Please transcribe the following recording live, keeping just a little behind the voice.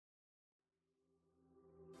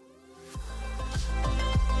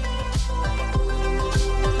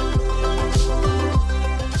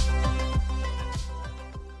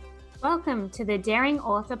Welcome to the Daring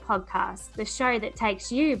Author Podcast, the show that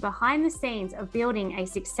takes you behind the scenes of building a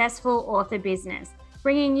successful author business,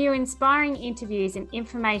 bringing you inspiring interviews and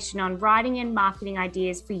information on writing and marketing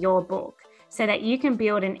ideas for your book so that you can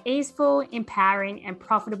build an easeful, empowering, and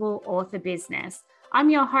profitable author business. I'm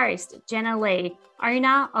your host, Jenna Lee,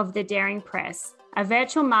 owner of The Daring Press, a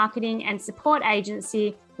virtual marketing and support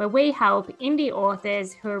agency where we help indie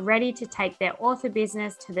authors who are ready to take their author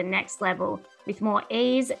business to the next level with more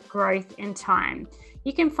ease, growth, and time.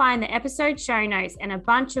 You can find the episode show notes and a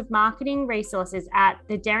bunch of marketing resources at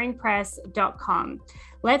thedaringpress.com.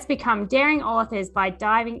 Let's become daring authors by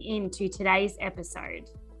diving into today's episode.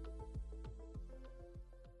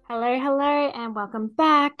 Hello, and welcome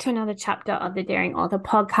back to another chapter of the Daring Author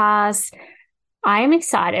Podcast. I am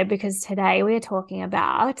excited because today we are talking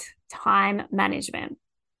about time management,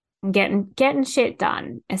 getting shit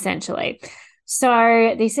done, essentially.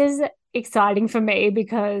 So this is exciting for me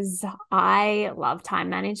because I love time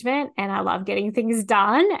management and I love getting things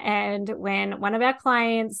done. And when one of our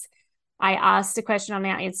clients, I asked a question on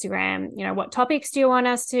our Instagram, what topics do you want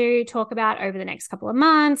us to talk about over the next couple of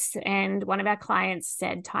months? And one of our clients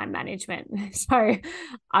said time management. So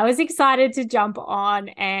I was excited to jump on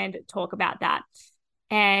and talk about that.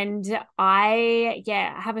 And I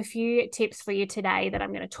have a few tips for you today that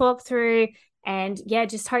I'm going to talk through. And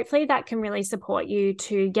just hopefully that can really support you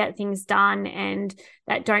to get things done and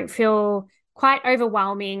that don't feel quite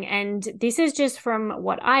overwhelming. And this is just from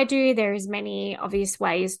what I do. There's many obvious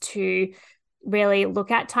ways to really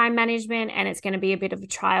look at time management, and it's going to be a bit of a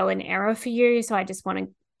trial and error for you. So I just want to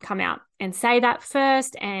come out and say that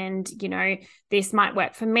first. And, this might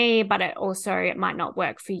work for me, but it might not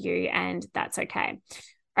work for you, and that's okay.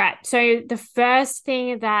 All right. So the first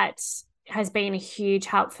thing that has been a huge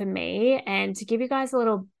help for me, and to give you guys a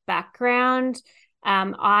little background,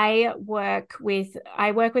 I work with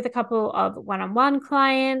a couple of one-on-one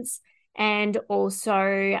clients, and also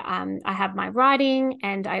I have my writing,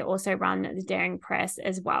 and I also run the Daring Press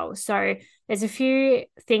as well. So there's a few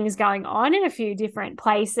things going on in a few different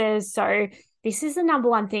places. So this is the number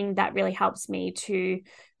one thing that really helps me to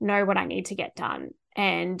know what I need to get done.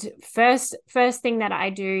 And first thing that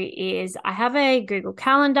I do is I have a Google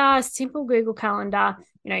Calendar, a simple Google Calendar.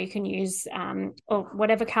 You can use or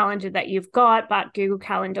whatever calendar that you've got, but Google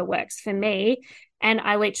Calendar works for me. And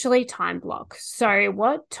I literally time block. So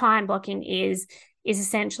what time blocking is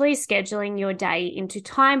essentially scheduling your day into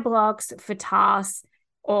time blocks for tasks,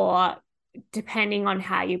 or depending on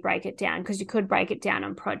how you break it down, because you could break it down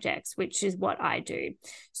on projects, which is what I do.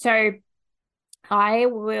 So I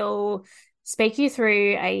will speak you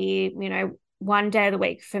through one day of the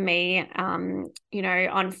week for me.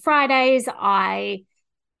 On Fridays,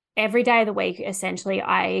 every day of the week, essentially,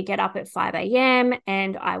 I get up at 5 a.m.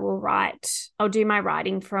 and I'll do my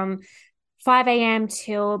writing from 5 a.m.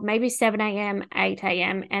 till maybe 7 a.m., 8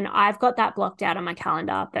 a.m. And I've got that blocked out on my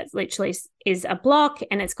calendar. That literally is a block,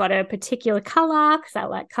 and it's got a particular color because I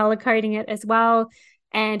like color coding it as well.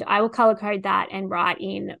 And I will color code that and write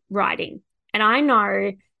in writing. And I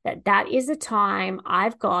know that is the time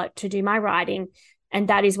I've got to do my writing. And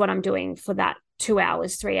that is what I'm doing for that 2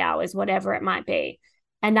 hours, 3 hours, whatever it might be.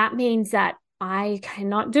 And that means that I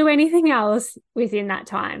cannot do anything else within that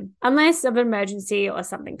time, unless of an emergency or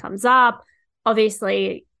something comes up.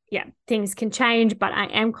 Obviously, things can change, but I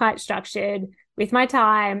am quite structured with my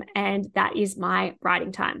time, and that is my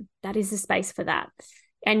writing time. That is the space for that.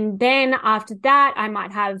 And then after that, I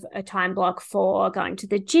might have a time block for going to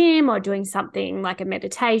the gym or doing something like a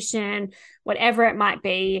meditation, whatever it might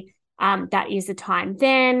be. That is the time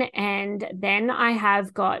then. And then I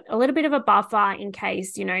have got a little bit of a buffer in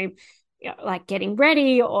case, like getting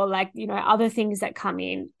ready or other things that come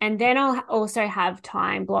in. And then I'll also have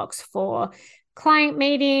time blocks for client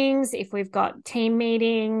meetings, if we've got team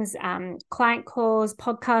meetings, client calls,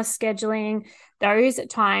 podcast scheduling. Those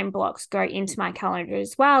time blocks go into my calendar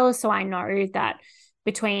as well. So I know that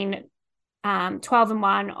between 12 and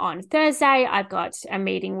 1 on Thursday, I've got a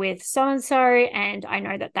meeting with so-and-so, and I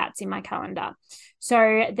know that that's in my calendar.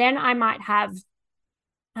 So then I might have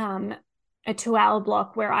a 2-hour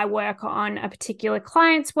block where I work on a particular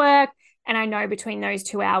client's work, and I know between those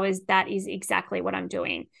 2 hours, that is exactly what I'm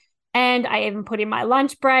doing. And I even put in my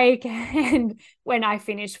lunch break and when I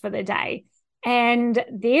finish for the day. And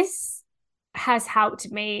this has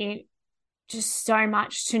helped me just so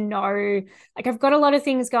much to know, I've got a lot of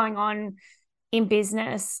things going on in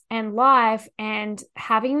business and life, and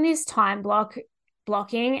having this time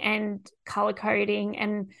blocking and color coding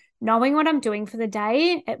and knowing what I'm doing for the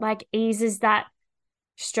day, it eases that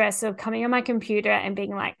stress of coming on my computer and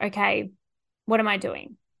being like, okay, what am I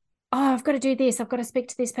doing? oh, I've got to do this. I've got to speak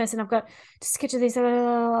to this person. I've got to schedule this.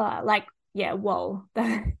 Like, yeah, whoa,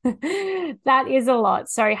 that is a lot.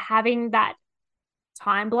 So having that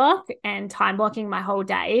time block and time blocking my whole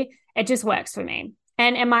day, it just works for me.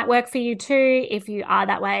 And it might work for you too if you are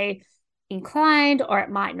that way inclined, or it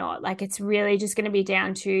might not. Like it's really just going to be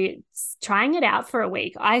down to trying it out for a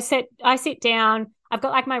week. I sit down, I've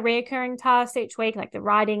got like my reoccurring tasks each week, like the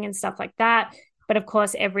writing and stuff like that. But of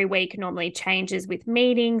course, every week normally changes with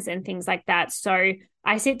meetings and things like that. So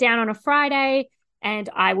I sit down on a Friday and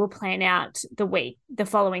I will plan out the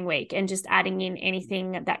following week, and just adding in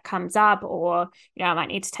anything that comes up, or, I might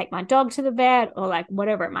need to take my dog to the vet, or like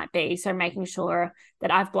whatever it might be. So making sure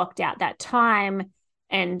that I've blocked out that time,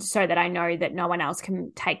 and so that I know that no one else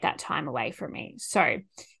can take that time away from me. So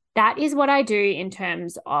that is what I do in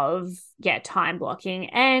terms of, time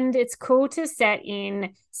blocking. And it's cool to set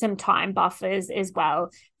in some time buffers as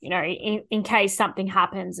well, in case something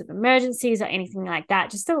happens of emergencies or anything like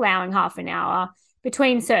that, just allowing half an hour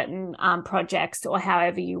between certain projects, or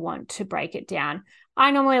however you want to break it down.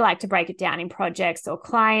 I normally like to break it down in projects or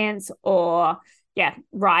clients, or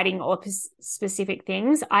writing or specific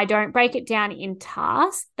things. I don't break it down in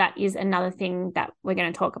tasks. That is another thing that we're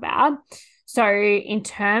going to talk about. So in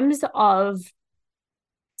terms of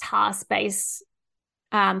task-based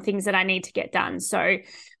things that I need to get done. So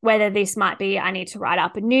whether this might be I need to write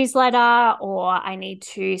up a newsletter, or I need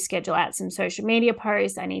to schedule out some social media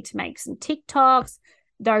posts, I need to make some TikToks,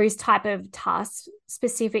 those type of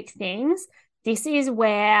task-specific things. This is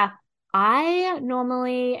where I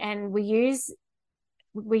normally, and we use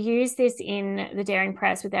this in the Daring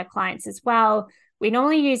Press with our clients as well. We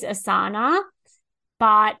normally use Asana,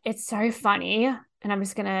 but it's so funny. And I'm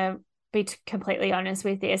just going to be completely honest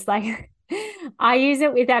with this. Like, I use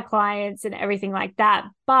it with our clients and everything like that.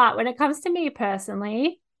 But when it comes to me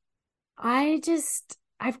personally,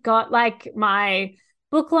 I've got like my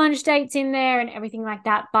book launch dates in there and everything like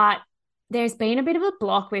that. But there's been a bit of a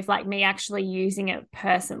block with like me actually using it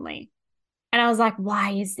personally. And I was like,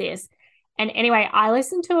 why is this? And anyway, I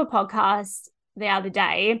listened to a podcast the other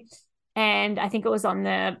day, and I think it was on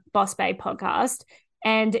the Boss Babe podcast,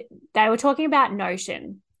 and they were talking about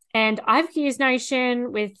Notion. And I've used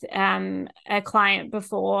Notion with a client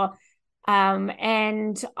before,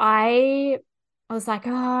 and I was like,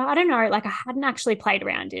 oh, I don't know, like I hadn't actually played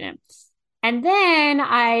around in it. And then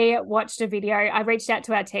I watched a video. I reached out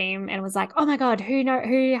to our team and was like, oh my God, who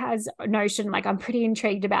has Notion? Like, I'm pretty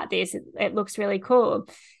intrigued about this. It looks really cool.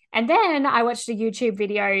 And then I watched a YouTube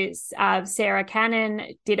video. Sarah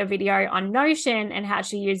Cannon did a video on Notion and how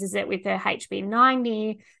she uses it with her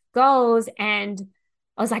HB90 goals. And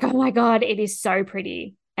I was like, oh my God, it is so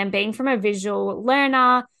pretty. And being from a visual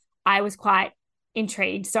learner, I was quite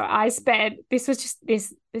intrigued. So I spent, this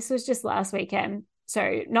was just last weekend.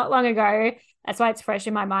 So not long ago, that's why it's fresh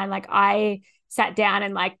in my mind. Like I sat down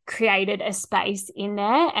and like created a space in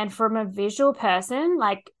there. And from a visual person,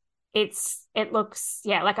 like it looks,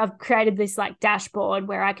 like I've created this like dashboard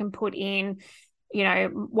where I can put in,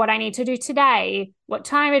 what I need to do today, what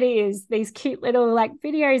time it is, these cute little like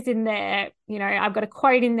videos in there. I've got a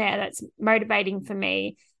quote in there that's motivating for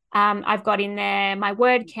me. I've got in there my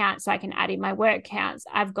word count, so I can add in my word counts.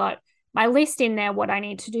 I've got my list in there, what I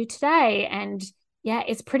need to do today. And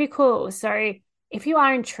it's pretty cool. So if you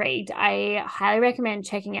are intrigued, I highly recommend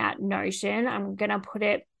checking out Notion. I'm going to put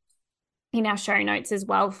it in our show notes as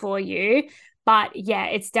well for you. But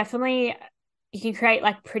it's definitely, you can create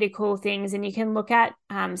like pretty cool things, and you can look at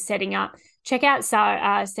setting up, check out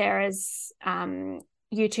Sarah's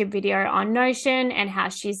YouTube video on Notion and how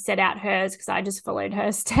she's set out hers, because I just followed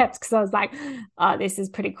her steps because I was like, oh, this is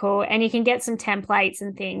pretty cool. And you can get some templates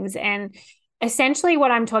and things. And essentially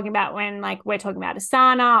what I'm talking about when like we're talking about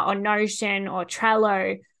Asana or Notion or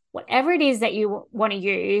Trello, whatever it is that you want to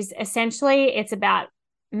use, essentially it's about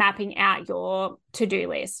mapping out your to-do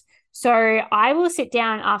list. So I will sit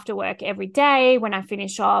down after work every day when I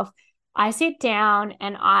finish off. I sit down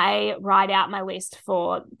and I write out my list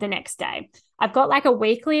for the next day. I've got like a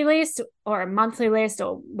weekly list or a monthly list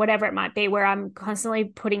or whatever it might be, where I'm constantly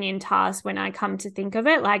putting in tasks when I come to think of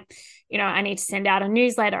it. Like, I need to send out a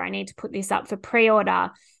newsletter. I need to put this up for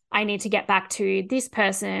pre-order. I need to get back to this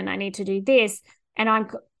person. I need to do this. And I'm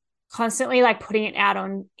constantly like putting it out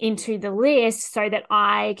into the list so that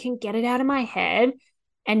I can get it out of my head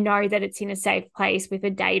and know that it's in a safe place with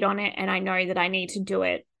a date on it. And I know that I need to do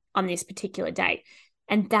it on this particular date.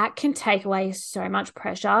 And that can take away so much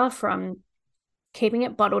pressure from keeping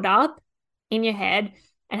it bottled up in your head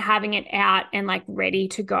and having it out and like ready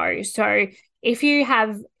to go. So if you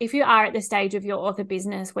are at the stage of your author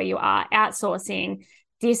business where you are outsourcing,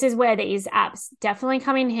 this is where these apps definitely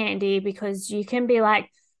come in handy, because you can be like,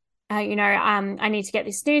 I need to get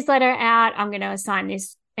this newsletter out. I'm going to assign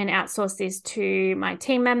this and outsource this to my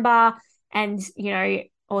team member, and,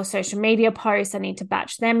 or social media posts, I need to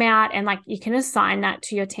batch them out. And like, you can assign that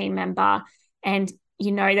to your team member, and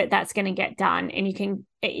that that's going to get done, and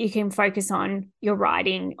you can focus on your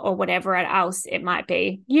writing or whatever else it might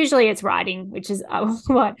be. Usually it's writing, which is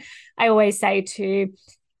what I always say to,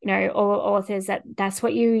 all authors, that's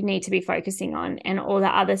what you need to be focusing on, and all the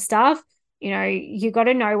other stuff, you got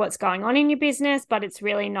to know what's going on in your business, but it's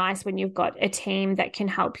really nice when you've got a team that can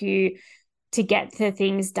help you to get the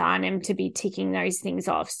things done and to be ticking those things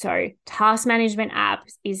off. So task management app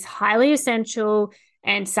is highly essential,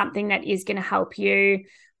 and something that is going to help you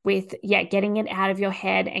with, getting it out of your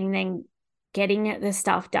head, and then getting the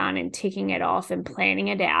stuff done and ticking it off and planning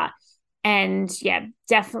it out. And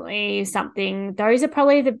definitely something, those are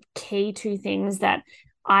probably the key two things that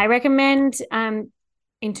I recommend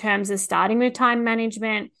in terms of starting with time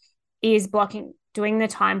management, is doing the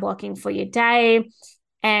time blocking for your day.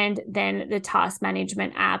 And then the task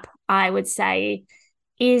management app, I would say,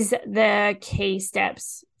 is the key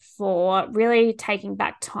steps for really taking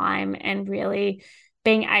back time and really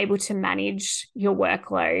being able to manage your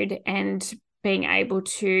workload, and being able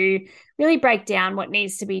to really break down what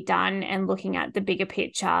needs to be done, and looking at the bigger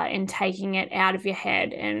picture and taking it out of your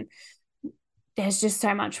head. And there's just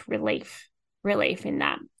so much relief in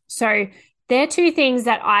that. So they're two things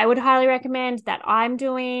that I would highly recommend, that I'm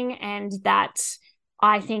doing, and that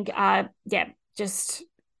I think are, just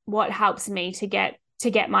what helps me to get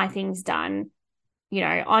my things done,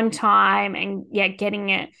 on time, and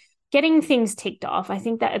getting things ticked off. I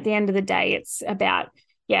think that at the end of the day, it's about,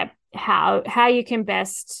 how you can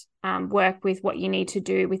best work with what you need to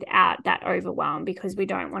do without that overwhelm, because we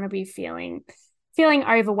don't want to be feeling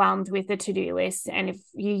overwhelmed with the to-do list. And if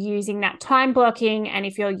you're using that time blocking, and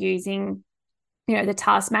if you're using, the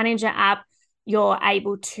task manager app, you're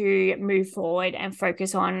able to move forward and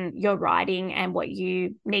focus on your writing and what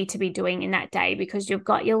you need to be doing in that day, because you've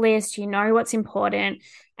got your list, what's important.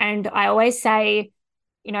 And I always say,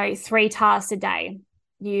 3 tasks a day.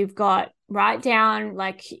 You've got, write down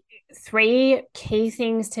like 3 key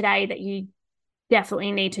things today that you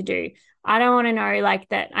definitely need to do. I don't want to know like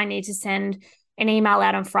that I need to send an email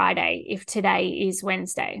out on Friday if today is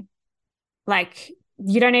Wednesday. Like,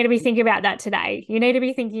 you don't need to be thinking about that today. You need to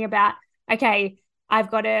be thinking about, okay, I've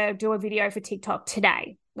got to do a video for TikTok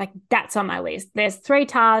today. Like, that's on my list. There's 3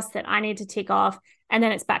 tasks that I need to tick off, and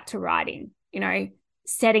then it's back to writing,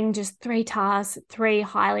 setting just 3 tasks, 3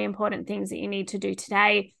 highly important things that you need to do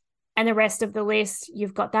today. And the rest of the list,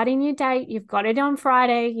 you've got that in your date. You've got it on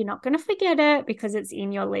Friday. You're not going to forget it because it's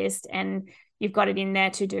in your list, and you've got it in there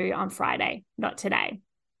to do on Friday, not today.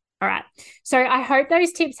 All right. So I hope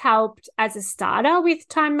those tips helped as a starter with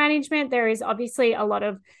time management. There is obviously a lot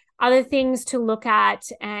of other things to look at,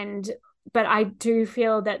 but I do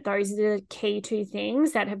feel that those are the key 2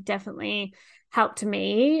 things that have definitely helped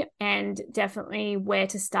me, and definitely where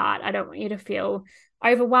to start. I don't want you to feel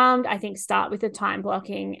overwhelmed. I think start with the time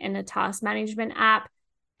blocking and the task management app.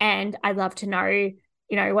 And I'd love to know,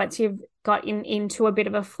 once you've got into a bit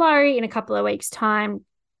of a flow in a couple of weeks' time,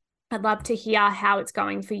 I'd love to hear how it's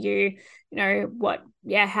going for you,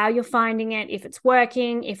 how you're finding it, if it's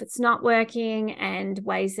working, if it's not working, and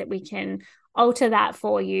ways that we can alter that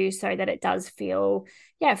for you so that it does feel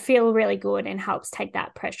really good and helps take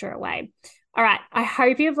that pressure away. All right. I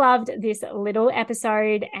hope you've loved this little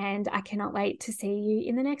episode, and I cannot wait to see you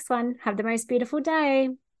in the next one. Have the most beautiful day.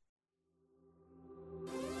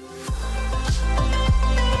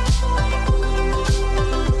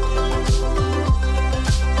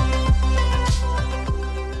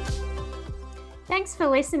 Thanks for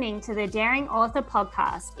listening to the Daring Author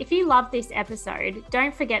podcast. If you loved this episode,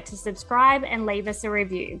 don't forget to subscribe and leave us a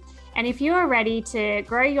review. And if you are ready to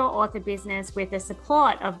grow your author business with the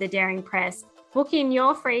support of the Daring Press, book in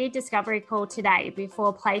your free discovery call today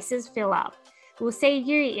before places fill up. We'll see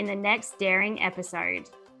you in the next Daring episode.